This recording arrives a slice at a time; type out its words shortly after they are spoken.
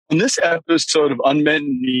In this episode of Unmet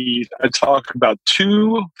Need, I talk about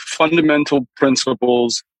two fundamental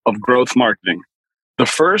principles of growth marketing. The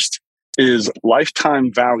first is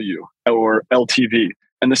lifetime value, or LTV.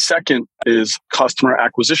 And the second is customer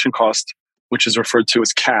acquisition cost, which is referred to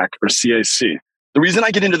as CAC or CAC. The reason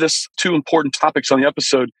I get into this two important topics on the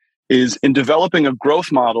episode is in developing a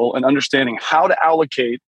growth model and understanding how to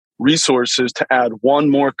allocate resources to add one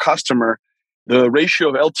more customer. The ratio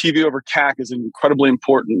of LTV over CAC is an incredibly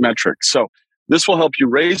important metric. So this will help you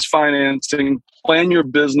raise financing, plan your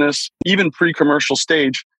business, even pre-commercial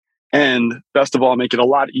stage, and best of all, make it a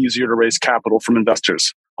lot easier to raise capital from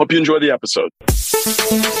investors. Hope you enjoy the episode.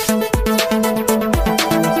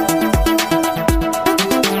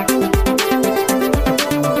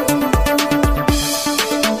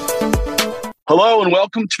 Hello and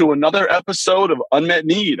welcome to another episode of Unmet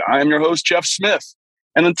Need. I am your host, Jeff Smith.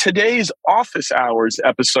 And in today's office hours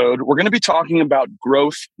episode, we're going to be talking about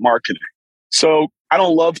growth marketing. So I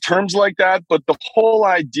don't love terms like that, but the whole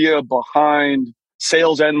idea behind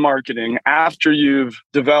sales and marketing after you've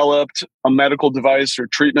developed a medical device or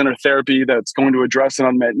treatment or therapy that's going to address an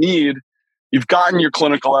unmet need, you've gotten your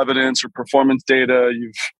clinical evidence or performance data,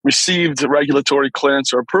 you've received regulatory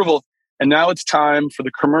clearance or approval, and now it's time for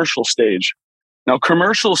the commercial stage. Now,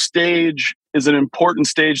 commercial stage is an important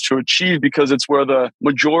stage to achieve because it's where the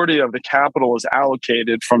majority of the capital is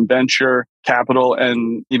allocated from venture capital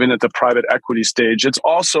and even at the private equity stage. It's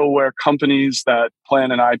also where companies that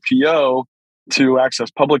plan an IPO to access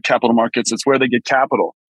public capital markets, it's where they get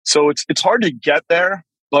capital. So it's hard to get there,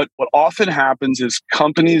 but what often happens is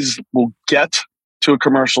companies will get to a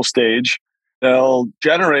commercial stage. They'll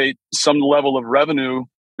generate some level of revenue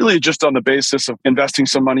really just on the basis of investing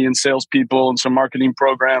some money in salespeople and some marketing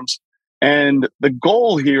programs. And the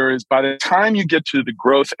goal here is by the time you get to the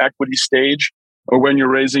growth equity stage, or when you're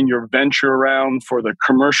raising your venture round for the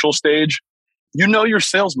commercial stage, you know your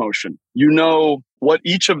sales motion. You know what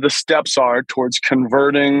each of the steps are towards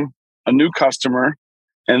converting a new customer.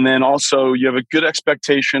 And then also you have a good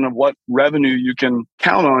expectation of what revenue you can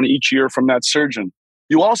count on each year from that surgeon.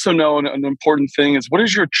 You also know an important thing is what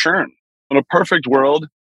is your churn? In a perfect world,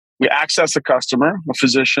 we access a customer, a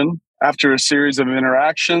physician, after a series of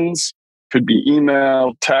interactions. Could be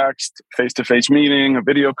email, text, face-to-face meeting, a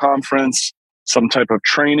video conference, some type of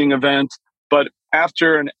training event. But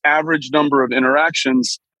after an average number of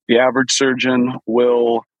interactions, the average surgeon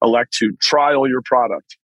will elect to trial your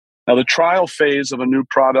product. Now, the trial phase of a new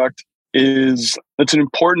product it's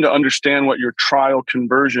important to understand what your trial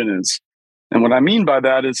conversion is. And what I mean by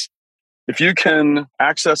that is if you can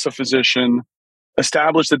access a physician,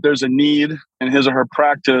 establish that there's a need in his or her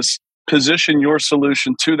practice, position your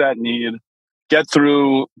solution to that need, get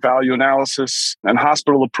through value analysis and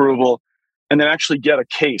hospital approval, and then actually get a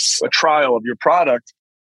case, a trial of your product,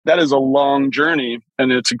 that is a long journey,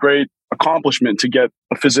 and it's a great accomplishment to get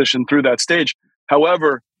a physician through that stage.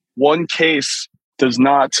 However, one case does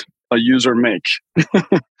not a user make.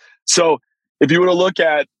 So if you were to look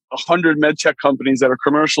at 100 med tech companies that are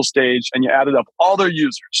commercial stage and you added up all their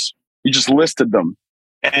users, you just listed them,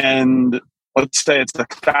 and let's say it's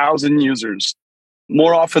 1,000 users.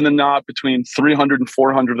 More often than not, between 300 and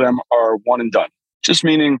 400 of them are one and done, just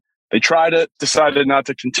meaning they tried it, decided not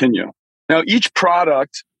to continue. Now, each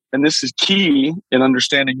product, and this is key in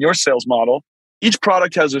understanding your sales model, each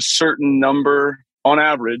product has a certain number on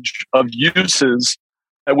average of uses,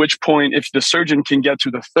 at which point if the surgeon can get to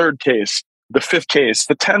the third case, the fifth case,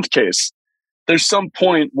 the 10th case, there's some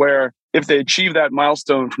point where if they achieve that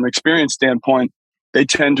milestone from an experience standpoint, they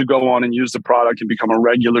tend to go on and use the product and become a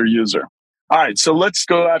regular user. All right, so let's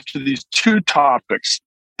go after these two topics.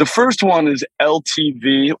 The first one is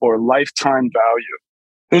LTV, or lifetime value.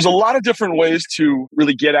 There's a lot of different ways to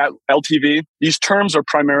really get at LTV. These terms are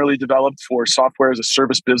primarily developed for software as a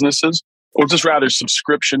service businesses, or just rather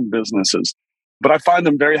subscription businesses. But I find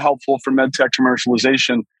them very helpful for medtech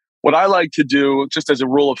commercialization. What I like to do, just as a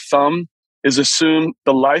rule of thumb, is assume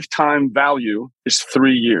the lifetime value is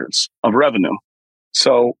 3 years of revenue.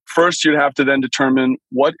 So first you'd have to then determine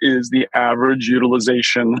what is the average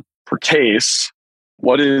utilization per case,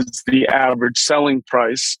 what is the average selling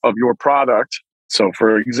price of your product. So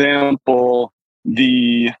for example,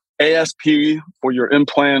 the ASP for your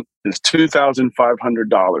implant is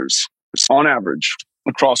 $2,500 on average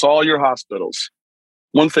across all your hospitals.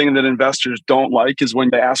 One thing that investors don't like is when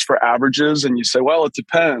they ask for averages and you say, well, it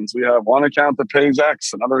depends. We have one account that pays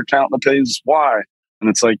X, another account that pays Y. And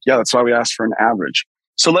it's like, yeah, that's why we ask for an average.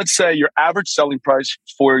 So let's say your average selling price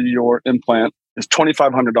for your implant is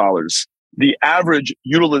 $2,500. The average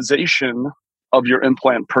utilization of your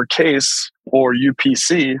implant per case, or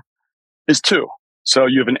UPC, is 2. So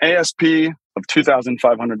you have an ASP of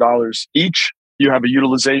 $2,500 each. You have a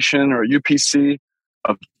utilization or a UPC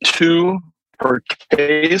of 2 per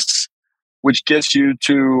case, which gets you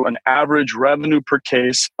to an average revenue per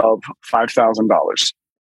case of $5,000.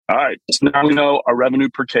 All right, so now we know our revenue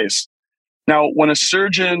per case. Now, when a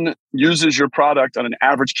surgeon uses your product on an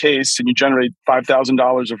average case and you generate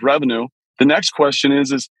 $5,000 of revenue, the next question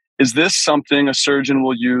is this something a surgeon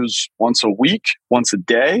will use once a week, once a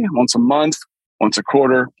day, once a month, once a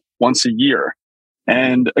quarter, once a year?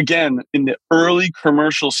 And again, in the early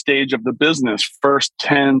commercial stage of the business, first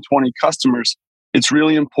 10, 20 customers, it's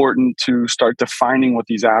really important to start defining what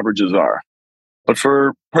these averages are. But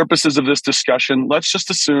for purposes of this discussion, let's just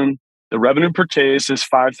assume the revenue per case is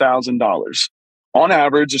 $5,000. On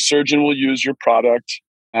average, a surgeon will use your product,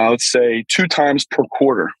 let's say 2 times per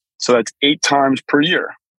quarter. So that's 8 times per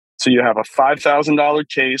year. So you have a $5,000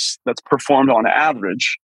 case that's performed on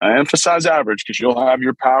average. I emphasize average because you'll have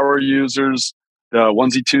your power users, the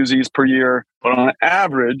onesie twosies per year. But on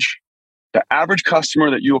average, the average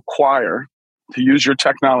customer that you acquire to use your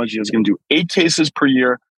technology is going to do 8 cases per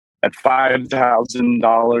year at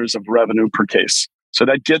 $5,000 of revenue per case. So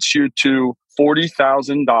that gets you to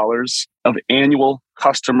 $40,000 of annual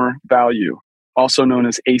customer value, also known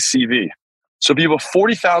as ACV. So if you have a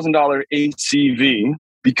 $40,000 ACV,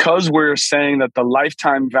 because we're saying that the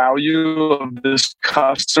lifetime value of this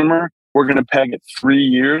customer, we're going to peg it 3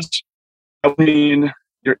 years. That would mean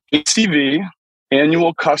your ACV,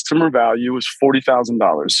 annual customer value, is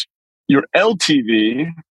 $40,000. Your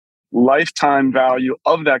LTV, lifetime value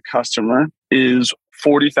of that customer, is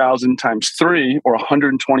 40,000 times 3 or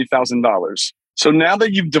 $120,000. So now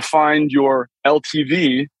that you've defined your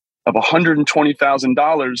LTV of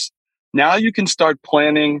 $120,000, now you can start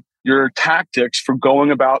planning your tactics for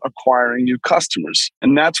going about acquiring new customers.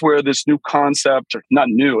 And that's where this new concept, or not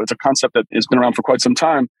new, it's a concept that has been around for quite some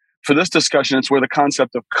time. For this discussion, it's where the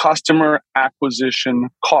concept of customer acquisition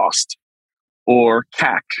cost, or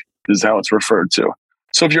CAC, is how it's referred to.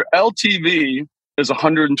 So if your LTV is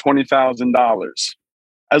 $120,000,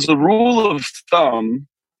 as a rule of thumb,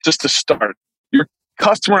 just to start, your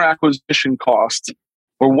customer acquisition cost,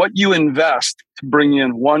 or what you invest to bring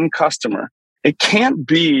in one customer, it can't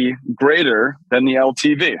be greater than the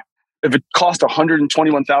LTV. If it costs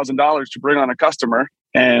 $121,000 to bring on a customer,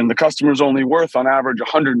 and the customer's only worth on average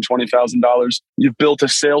 $120,000, you've built a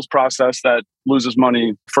sales process that loses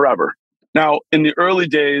money forever. Now, in the early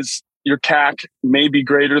days, your CAC may be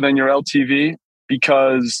greater than your LTV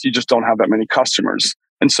because you just don't have that many customers.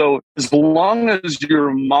 And so as long as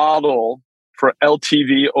your model for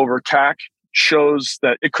LTV over CAC shows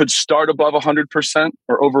that it could start above 100%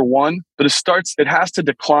 or over 1, but it has to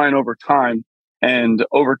decline over time. And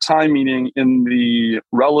over time, meaning in the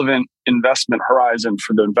relevant investment horizon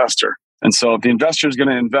for the investor. And so if the investor is going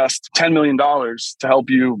to invest $10 million to help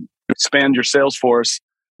you expand your sales force,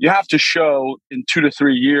 you have to show in 2 to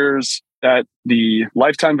 3 years that the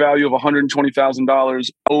lifetime value of $120,000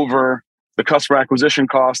 over the customer acquisition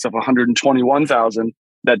cost of $121,000,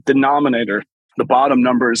 that denominator, the bottom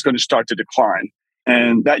number, is going to start to decline.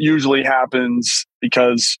 And that usually happens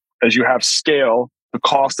because as you have scale, the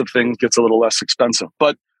cost of things gets a little less expensive.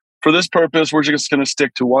 But for this purpose, we're just going to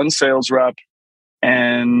stick to one sales rep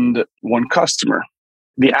and one customer,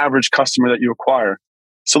 the average customer that you acquire.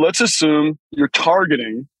 So let's assume you're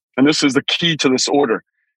targeting, and this is the key to this order,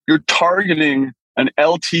 you're targeting an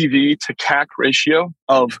LTV to CAC ratio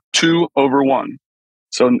of 2/1.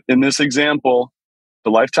 So in this example,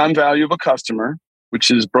 the lifetime value of a customer,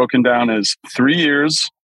 which is broken down as 3 years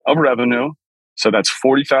of revenue, so that's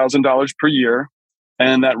 $40,000 per year,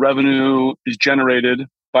 and that revenue is generated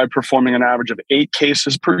by performing an average of 8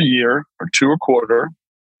 cases per year, or 2 a quarter,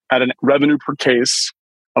 at a revenue per case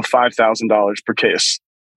of $5,000 per case.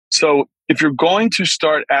 So if you're going to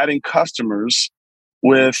start adding customers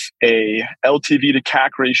with a LTV to CAC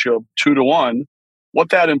ratio of 2/1, what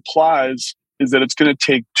that implies is that it's going to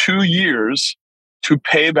take 2 years to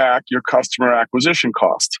pay back your customer acquisition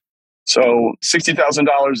cost. So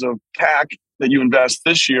 $60,000 of CAC that you invest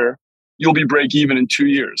this year, you'll be break even in 2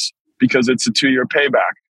 years because it's a 2-year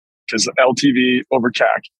payback, because LTV over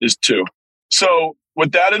CAC is 2. So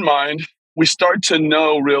with that in mind, we start to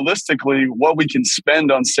know realistically what we can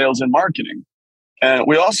spend on sales and marketing. And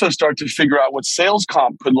we also start to figure out what sales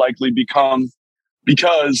comp could likely become,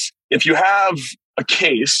 because if you have a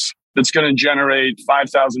case that's going to generate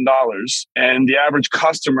 $5,000 and the average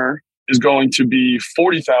customer is going to be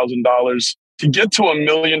 $40,000, to get to $1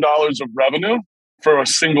 million of revenue for a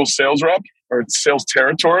single sales rep or sales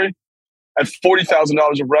territory at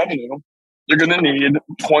 $40,000 of revenue, you're going to need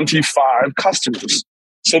 25 customers.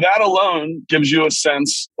 So that alone gives you a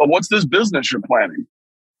sense of what's this business you're planning.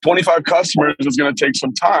 25 customers is going to take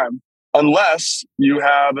some time unless you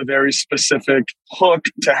have a very specific hook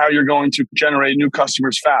to how you're going to generate new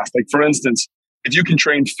customers fast. Like for instance, if you can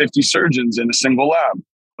train 50 surgeons in a single lab,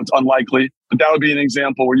 it's unlikely, but that would be an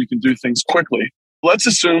example where you can do things quickly. Let's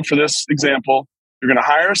assume for this example, you're going to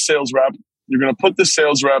hire a sales rep. You're going to put the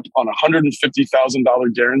sales rep on a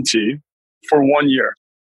 $150,000 guarantee for 1 year.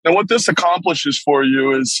 Now, what this accomplishes for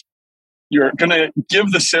you is you're going to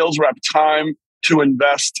give the sales rep time to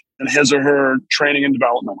invest in his or her training and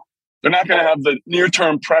development. They're not going to have the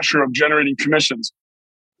near-term pressure of generating commissions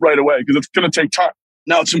right away because it's going to take time.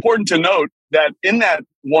 Now, it's important to note that in that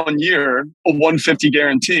 1 year, a 150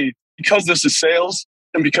 guarantee, because this is sales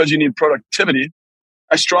and because you need productivity,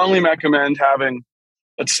 I strongly recommend having,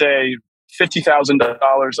 let's say,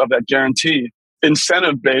 $50,000 of that guarantee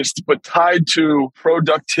incentive-based, but tied to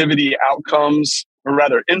productivity outcomes, or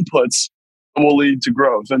rather inputs, that will lead to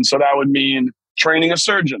growth. And so that would mean training a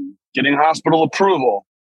surgeon, getting hospital approval,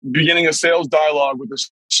 beginning a sales dialogue with a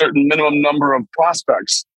certain minimum number of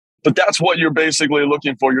prospects. But that's what you're basically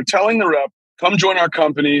looking for. You're telling the rep, come join our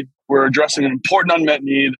company. We're addressing an important unmet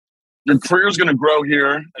need. Your career is going to grow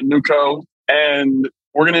here at NewCo, and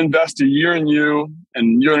we're going to invest a year in you,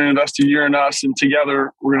 and you're going to invest a year in us, and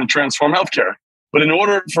together we're going to transform healthcare. But in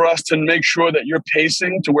order for us to make sure that you're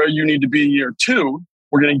pacing to where you need to be in year 2,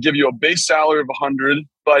 we're going to give you a base salary of $100,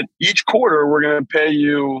 but each quarter we're going to pay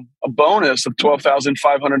you a bonus of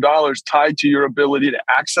 $12,500 tied to your ability to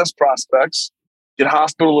access prospects, get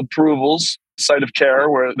hospital approvals, site of care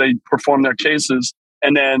where they perform their cases,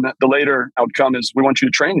 and then the later outcome is we want you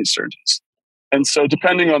to train these surgeons. And so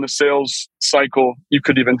depending on the sales cycle, you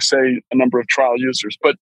could even say a number of trial users,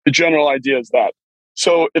 but the general idea is that.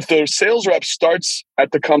 So if the sales rep starts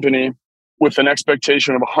at the company with an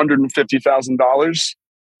expectation of $150,000,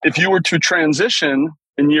 if you were to transition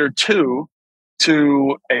in year 2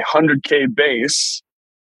 to a $100K base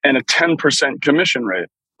and a 10% commission rate,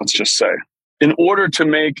 let's just say, in order to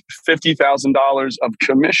make $50,000 of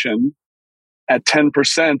commission at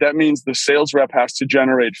 10%, that means the sales rep has to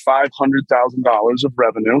generate $500,000 of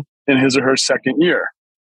revenue in his or her second year.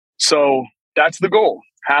 So that's the goal.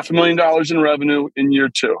 $500,000 in revenue in year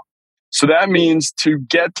 2. So that means to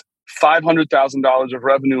get $500,000 of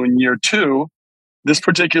revenue in year 2, this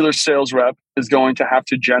particular sales rep is going to have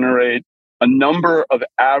to generate a number of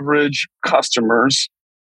average customers,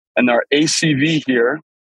 and our ACV here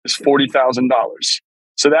is $40,000.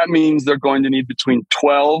 So that means they're going to need between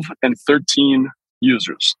 12 and 13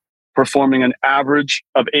 users, performing an average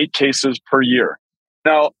of 8 cases per year.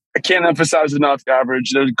 Now, I can't emphasize enough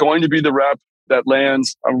average. There's going to be the rep that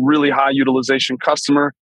lands a really high utilization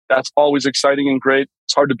customer. That's always exciting and great.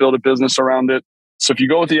 It's hard to build a business around it. So if you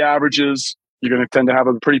go with the averages, you're going to tend to have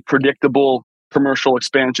a pretty predictable commercial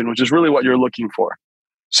expansion, which is really what you're looking for.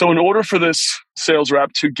 So in order for this sales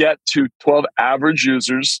rep to get to 12 average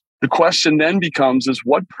users, the question then becomes is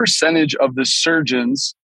what percentage of the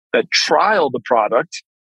surgeons that trial the product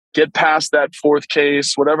get past that 4th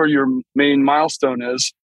case, whatever your main milestone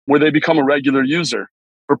is, where they become a regular user?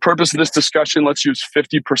 For purpose of this discussion, let's use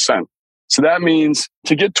 50%. So that means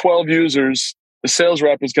to get 12 users, the sales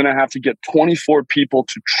rep is going to have to get 24 people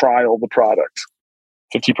to trial the product.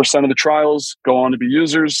 50% of the trials go on to be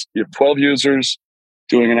users. You have 12 users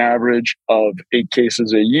doing an average of 8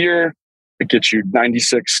 cases a year. It gets you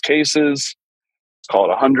 96 cases. Let's call it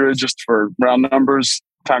 100 just for round numbers,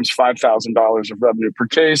 times $5,000 of revenue per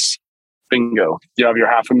case. Bingo. You have your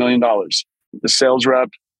 $500,000. The sales rep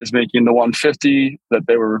is making the 150 that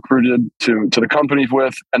they were recruited to the company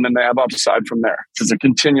with, and then they have upside from there because they're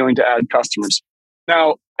continuing to add customers.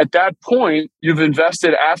 Now, at that point, you've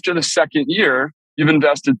invested after the second year, you've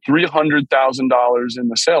invested $300,000 in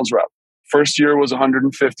the sales rep. First year was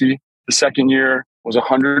 150. The second year was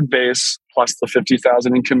 100 base plus the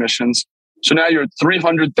 50,000 in commissions. So now you're at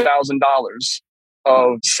 $300,000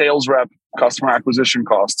 of sales rep customer acquisition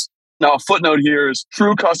costs. Now, a footnote here is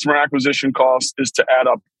true customer acquisition cost is to add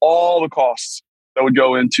up all the costs that would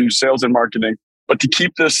go into sales and marketing. But to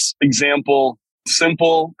keep this example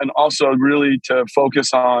simple and also really to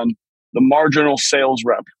focus on the marginal sales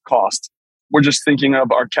rep cost, we're just thinking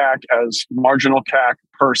of our CAC as marginal CAC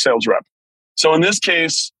per sales rep. So in this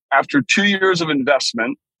case, after 2 years of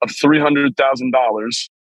investment of $300,000,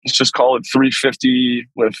 let's just call it $350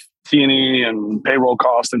 with T&E and payroll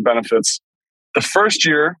cost and benefits. The first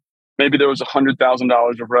year, maybe there was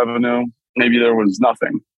 $100,000 of revenue. Maybe there was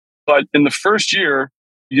nothing. But in the first year,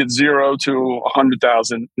 you get 0 to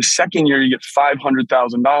 100,000. The second year, you get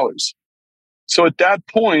 $500,000. So at that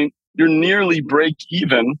point, you're nearly break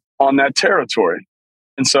even on that territory.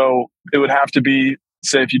 And so it would have to be,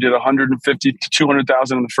 say, if you did 150 to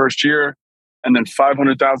 200,000 in the first year, and then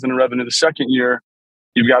 500,000 in revenue the second year,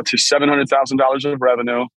 you've got to $700,000 of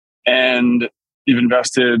revenue, and you've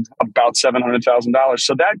invested about $700,000.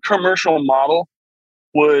 So that commercial model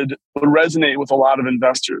would resonate with a lot of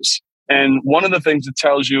investors. And one of the things it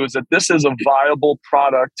tells you is that this is a viable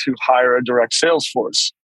product to hire a direct sales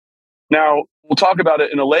force. Now, we'll talk about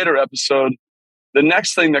it in a later episode. The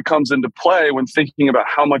next thing that comes into play when thinking about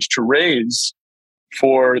how much to raise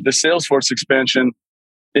for the sales force expansion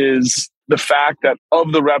is the fact that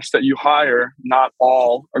of the reps that you hire, not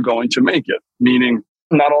all are going to make it, meaning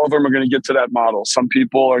not all of them are going to get to that model. Some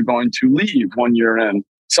people are going to leave 1 year in.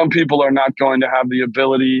 Some people are not going to have the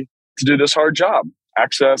ability to do this hard job,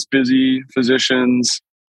 access busy physicians,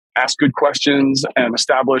 ask good questions, and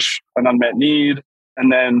establish an unmet need,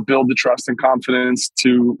 and then build the trust and confidence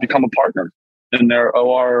to become a partner in their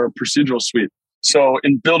OR procedural suite. So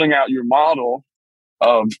in building out your model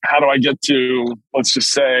of how do I get to, let's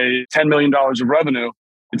just say, $10 million of revenue,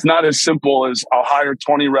 it's not as simple as I'll hire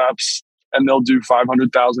 20 reps and they'll do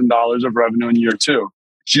 $500,000 of revenue in year two.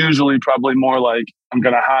 It's usually probably more like I'm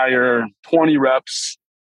going to hire 20 reps,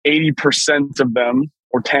 80% of them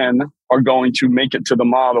or 10 are going to make it to the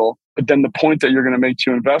model. But then the point that you're going to make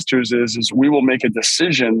to investors is we will make a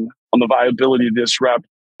decision on the viability of this rep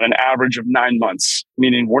an average of 9 months,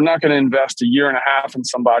 meaning we're not going to invest a year and a half in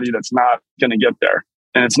somebody that's not going to get there.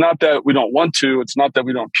 And it's not that we don't want to, it's not that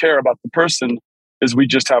we don't care about the person, is we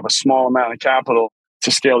just have a small amount of capital to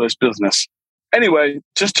scale this business. Anyway,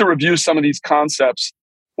 just to review some of these concepts,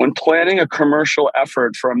 when planning a commercial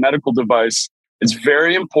effort for a medical device, it's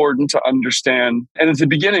very important to understand. And at the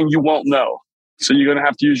beginning, you won't know. So you're going to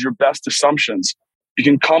have to use your best assumptions. You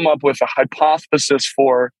can come up with a hypothesis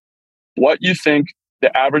for what you think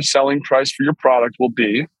the average selling price for your product will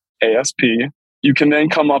be, ASP. You can then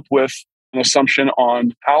come up with an assumption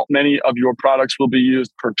on how many of your products will be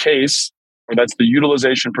used per case, or that's the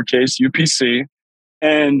utilization per case, UPC.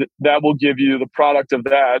 And that will give you the product of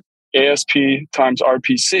that, ASP times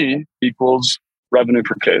RPC equals revenue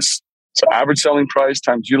per case. So average selling price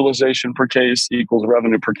times utilization per case equals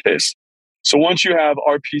revenue per case. So once you have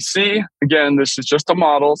RPC, again, this is just a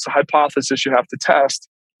model, it's a hypothesis you have to test.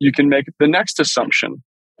 You can make the next assumption.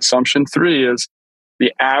 Assumption 3 is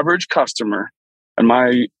the average customer, and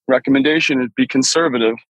my recommendation is be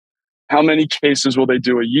conservative. How many cases will they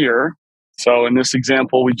do a year? So in this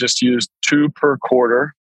example, we just used 2 per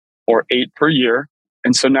quarter or 8 per year.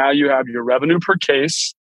 And so now you have your revenue per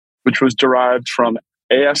case, which was derived from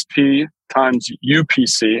ASP times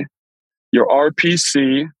UPC, your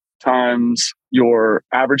RPC times your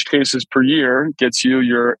average cases per year gets you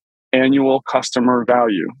your annual customer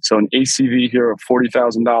value. So an ACV here of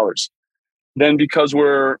 $40,000. Then because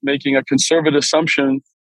we're making a conservative assumption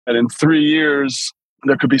that in 3 years,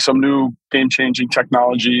 there could be some new game-changing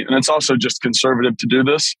technology, and it's also just conservative to do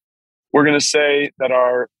this, we're going to say that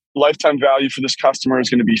our lifetime value for this customer is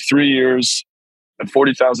going to be 3 years at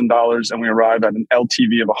 $40,000, and we arrive at an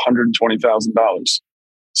LTV of $120,000.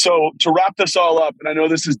 So to wrap this all up, and I know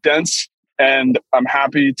this is dense, and I'm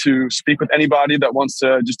happy to speak with anybody that wants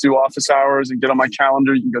to just do office hours and get on my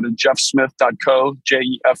calendar. You can go to jeffsmith.co,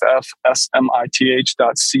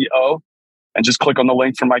 jeffsmith.co, and just click on the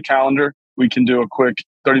link for my calendar. We can do a quick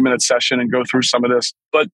 30-minute session and go through some of this.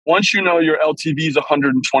 But once you know your LTV is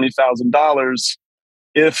 $120,000,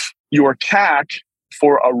 if your CAC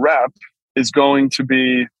for a rep is going to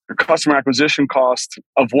be your customer acquisition cost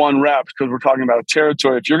of one rep, because we're talking about a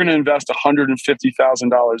territory, if you're going to invest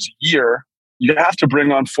 $150,000 a year, you have to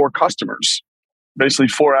bring on 4 customers, basically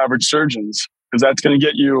 4 average surgeons, because that's going to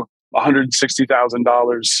get you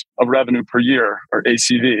 $160,000 of revenue per year, or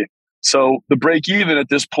ACV. So the break even at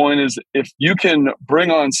this point is if you can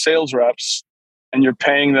bring on sales reps and you're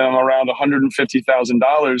paying them around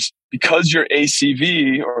 $150,000, because your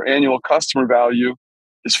ACV, or annual customer value,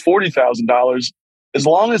 is $40,000, as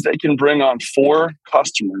long as they can bring on 4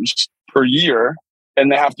 customers per year, and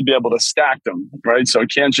they have to be able to stack them, right? So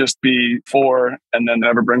it can't just be 4 and then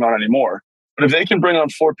never bring on any more. But if they can bring on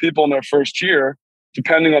 4 people in their first year,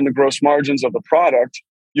 depending on the gross margins of the product,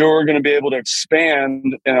 you're going to be able to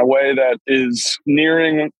expand in a way that is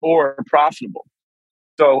nearing or profitable.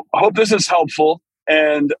 So I hope this is helpful.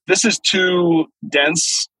 And if this is too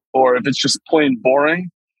dense, or if it's just plain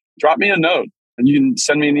boring, drop me a note. And you can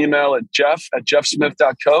send me an email at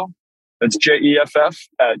jeff@jeffsmith.co. That's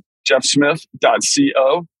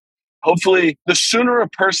jeff@jeffsmith.co. Hopefully, the sooner a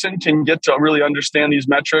person can get to really understand these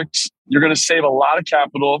metrics, you're going to save a lot of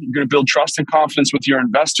capital. You're going to build trust and confidence with your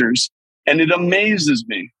investors. And it amazes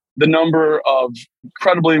me the number of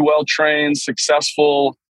incredibly well-trained,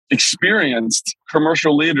 successful, experienced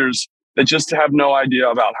commercial leaders that just have no idea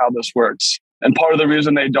about how this works. And part of the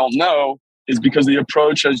reason they don't know is because the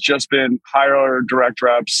approach has just been hire direct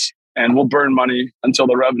reps and we'll burn money until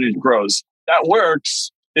the revenue grows. That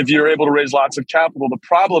works if you're able to raise lots of capital. The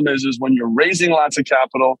problem is when you're raising lots of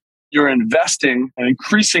capital, you're investing at an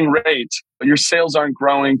increasing rate, but your sales aren't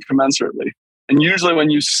growing commensurately. And usually when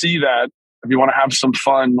you see that, if you want to have some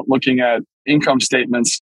fun looking at income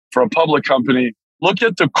statements for a public company, look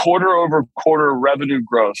at the quarter over quarter revenue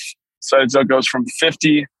growth. So it goes from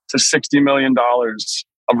 $50 to $60 million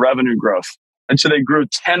of revenue growth. And so they grew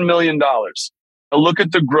 $10 million. Now look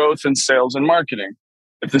at the growth in sales and marketing.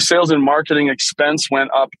 If the sales and marketing expense went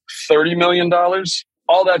up $30 million,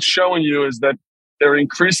 all that's showing you is that they're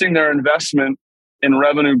increasing their investment in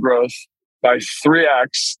revenue growth by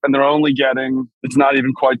 3x, and they're only getting, it's not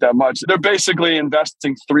even quite that much. They're basically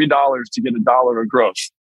investing $3 to get $1 of growth.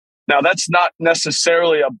 Now, that's not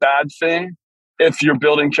necessarily a bad thing if you're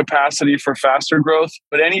building capacity for faster growth,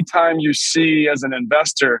 but anytime you see as an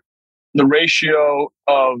investor the ratio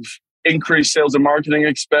of increased sales and marketing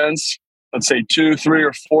expense, let's say 2, 3,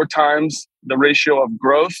 or 4 times the ratio of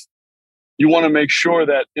growth, you want to make sure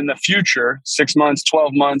that in the future, 6 months,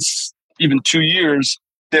 12 months, even 2 years,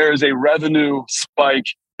 there is a revenue spike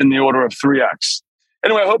in the order of 3x.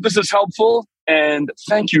 Anyway, I hope this is helpful. And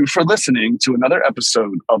thank you for listening to another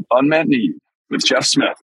episode of Unmet Need with Jeff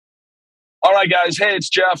Smith. All right, guys. Hey, it's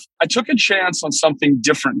Jeff. I took a chance on something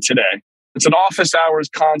different today. It's an office hours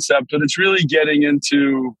concept, but it's really getting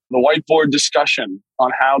into the whiteboard discussion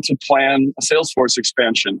on how to plan a Salesforce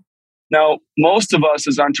expansion. Now, most of us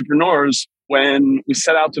as entrepreneurs, when we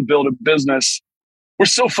set out to build a business, we're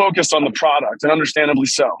so focused on the product, and understandably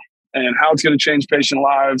so, and how it's going to change patient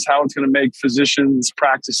lives, how it's going to make physicians'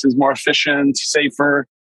 practices more efficient, safer,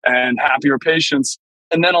 and happier patients.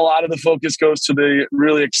 And then a lot of the focus goes to the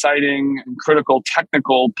really exciting and critical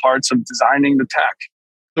technical parts of designing the tech.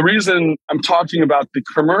 The reason I'm talking about the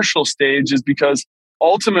commercial stage is because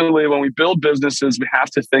ultimately when we build businesses, we have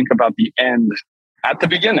to think about the end at the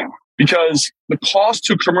beginning, because the cost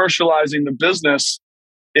to commercializing the business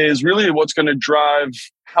is really what's going to drive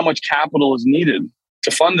how much capital is needed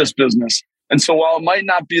to fund this business. And so while it might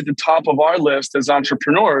not be at the top of our list as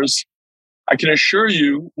entrepreneurs, I can assure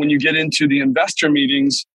you when you get into the investor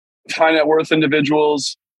meetings, high net worth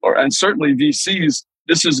individuals, and certainly VCs,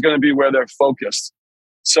 this is going to be where they're focused.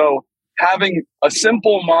 So having a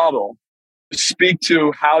simple model to speak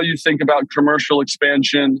to how you think about commercial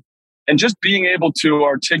expansion and just being able to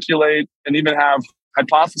articulate and even have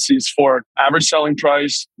hypotheses for average selling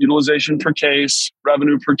price, utilization per case,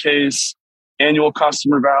 revenue per case, annual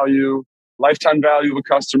customer value, lifetime value of a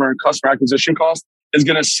customer, and customer acquisition cost is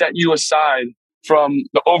going to set you aside from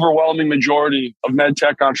the overwhelming majority of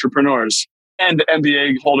medtech entrepreneurs and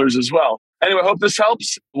MBA holders as well. Anyway, I hope this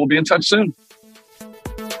helps. We'll be in touch soon.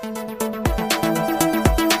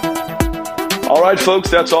 All right, folks,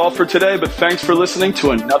 that's all for today, but thanks for listening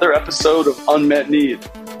to another episode of Unmet Need.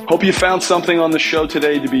 Hope you found something on the show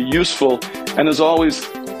today to be useful. And as always,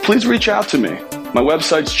 please reach out to me. My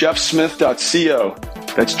website's jeffsmith.co.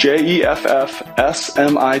 That's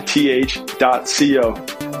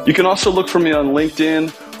JEFFSMITH.co. You can also look for me on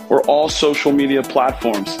LinkedIn or all social media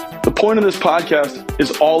platforms. The point of this podcast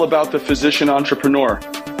is all about the physician entrepreneur.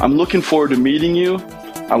 I'm looking forward to meeting you.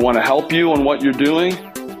 I want to help you on what you're doing.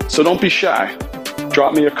 So don't be shy.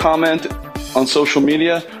 Drop me a comment on social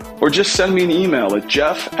media or just send me an email at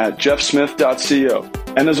jeff@jeffsmith.co.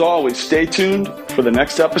 And as always, stay tuned for the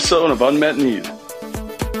next episode of Unmet Need.